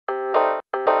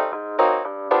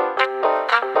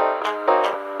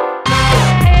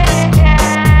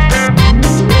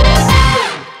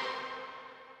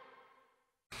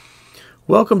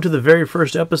Welcome to the very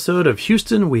first episode of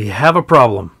Houston, We Have a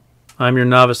Problem. I'm your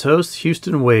novice host,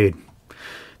 Houston Wade.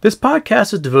 This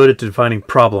podcast is devoted to defining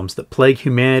problems that plague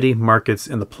humanity, markets,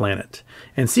 and the planet,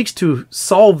 and seeks to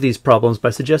solve these problems by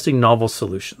suggesting novel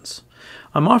solutions.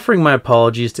 I'm offering my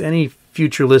apologies to any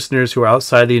future listeners who are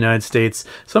outside the United States.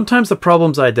 Sometimes the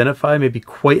problems I identify may be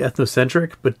quite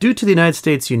ethnocentric, but due to the United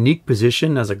States' unique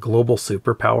position as a global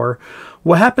superpower,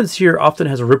 what happens here often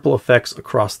has ripple effects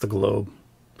across the globe.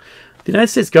 The United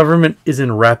States government is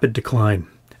in rapid decline,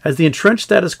 as the entrenched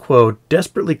status quo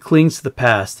desperately clings to the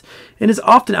past and is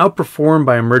often outperformed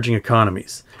by emerging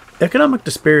economies. Economic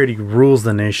disparity rules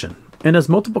the nation, and as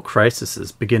multiple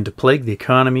crises begin to plague the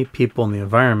economy, people, and the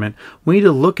environment, we need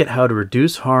to look at how to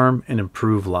reduce harm and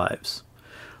improve lives.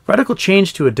 Radical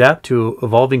change to adapt to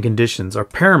evolving conditions are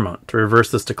paramount to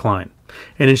reverse this decline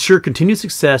and ensure continued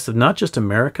success of not just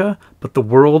America, but the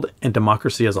world and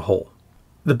democracy as a whole.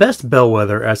 The best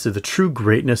bellwether as to the true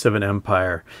greatness of an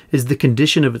empire is the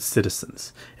condition of its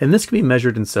citizens, and this can be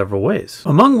measured in several ways,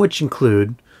 among which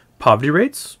include poverty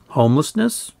rates,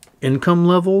 homelessness, income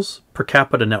levels, per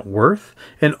capita net worth,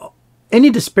 and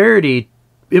any disparity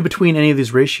in between any of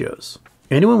these ratios.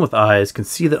 Anyone with eyes can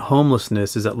see that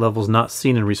homelessness is at levels not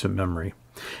seen in recent memory.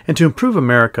 And to improve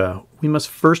America, we must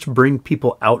first bring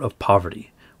people out of poverty.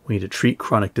 We need to treat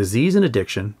chronic disease and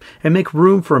addiction and make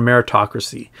room for a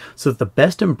meritocracy so that the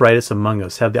best and brightest among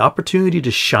us have the opportunity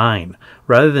to shine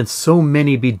rather than so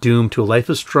many be doomed to a life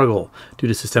of struggle due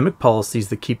to systemic policies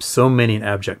that keep so many in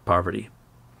abject poverty.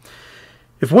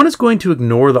 If one is going to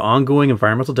ignore the ongoing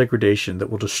environmental degradation that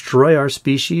will destroy our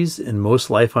species and most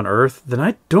life on Earth, then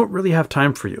I don't really have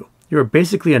time for you. You are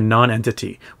basically a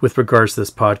non-entity with regards to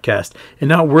this podcast and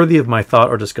not worthy of my thought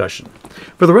or discussion.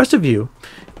 For the rest of you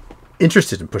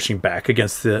interested in pushing back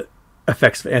against the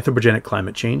effects of anthropogenic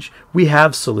climate change, we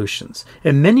have solutions,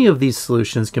 and many of these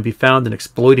solutions can be found in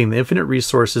exploiting the infinite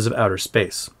resources of outer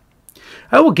space.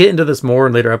 I will get into this more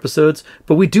in later episodes,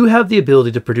 but we do have the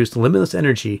ability to produce limitless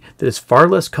energy that is far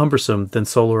less cumbersome than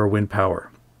solar or wind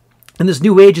power. And this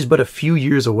new age is but a few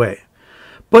years away.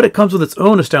 But it comes with its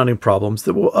own astounding problems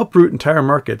that will uproot entire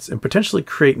markets and potentially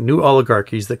create new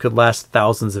oligarchies that could last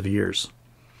thousands of years.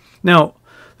 Now,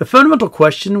 the fundamental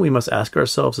question we must ask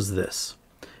ourselves is this: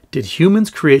 did humans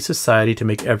create society to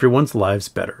make everyone's lives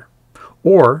better?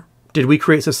 Or did we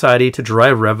create society to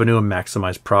drive revenue and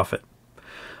maximize profit?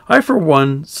 I, for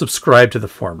one, subscribe to the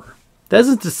former. That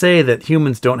isn't to say that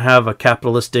humans don't have a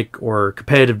capitalistic or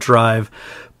competitive drive,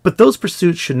 but those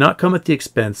pursuits should not come at the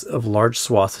expense of large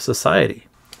swaths of society.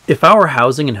 If our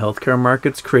housing and healthcare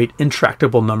markets create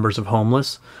intractable numbers of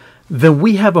homeless, then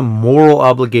we have a moral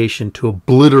obligation to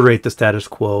obliterate the status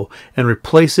quo and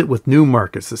replace it with new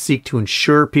markets that seek to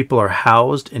ensure people are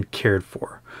housed and cared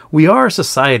for. We are a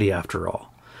society, after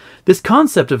all. This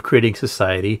concept of creating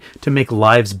society to make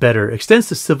lives better extends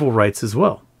to civil rights as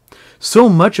well. So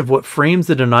much of what frames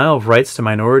the denial of rights to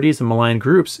minorities and maligned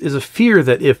groups is a fear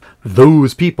that if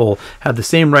those people have the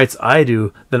same rights I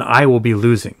do, then I will be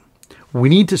losing. We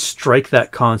need to strike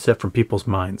that concept from people's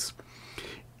minds.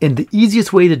 And the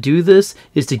easiest way to do this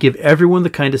is to give everyone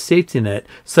the kind of safety net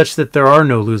such that there are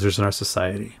no losers in our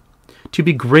society. To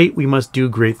be great, we must do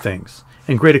great things,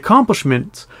 and great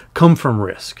accomplishments come from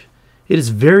risk. It is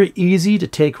very easy to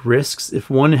take risks if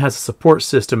one has a support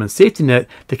system and safety net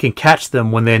that can catch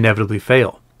them when they inevitably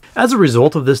fail. As a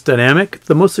result of this dynamic,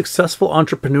 the most successful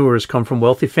entrepreneurs come from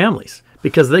wealthy families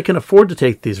because they can afford to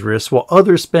take these risks while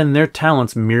others spend their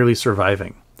talents merely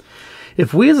surviving.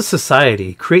 If we as a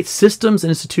society create systems and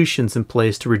institutions in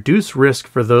place to reduce risk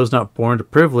for those not born to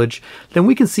privilege, then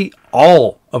we can see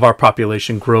all of our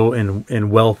population grow in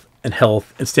wealth and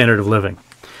health and standard of living.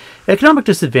 Economic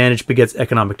disadvantage begets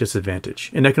economic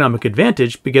disadvantage, and economic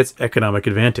advantage begets economic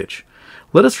advantage.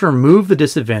 Let us remove the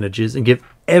disadvantages and give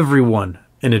everyone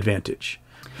an advantage.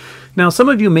 Now, some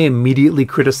of you may immediately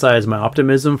criticize my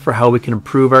optimism for how we can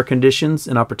improve our conditions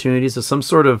and opportunities as some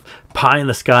sort of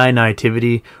pie-in-the-sky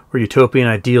naivety or utopian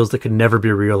ideals that could never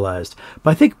be realized. But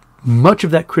I think much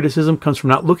of that criticism comes from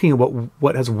not looking at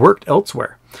what has worked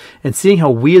elsewhere and seeing how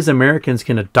we as Americans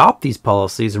can adopt these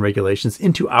policies and regulations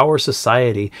into our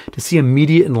society to see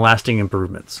immediate and lasting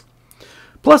improvements.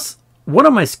 Plus, one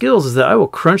of my skills is that I will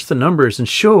crunch the numbers and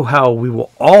show how we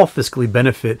will all fiscally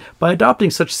benefit by adopting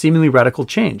such seemingly radical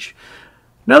change.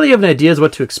 Now that you have an idea of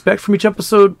what to expect from each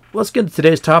episode, let's get into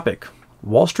today's topic: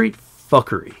 Wall Street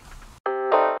fuckery.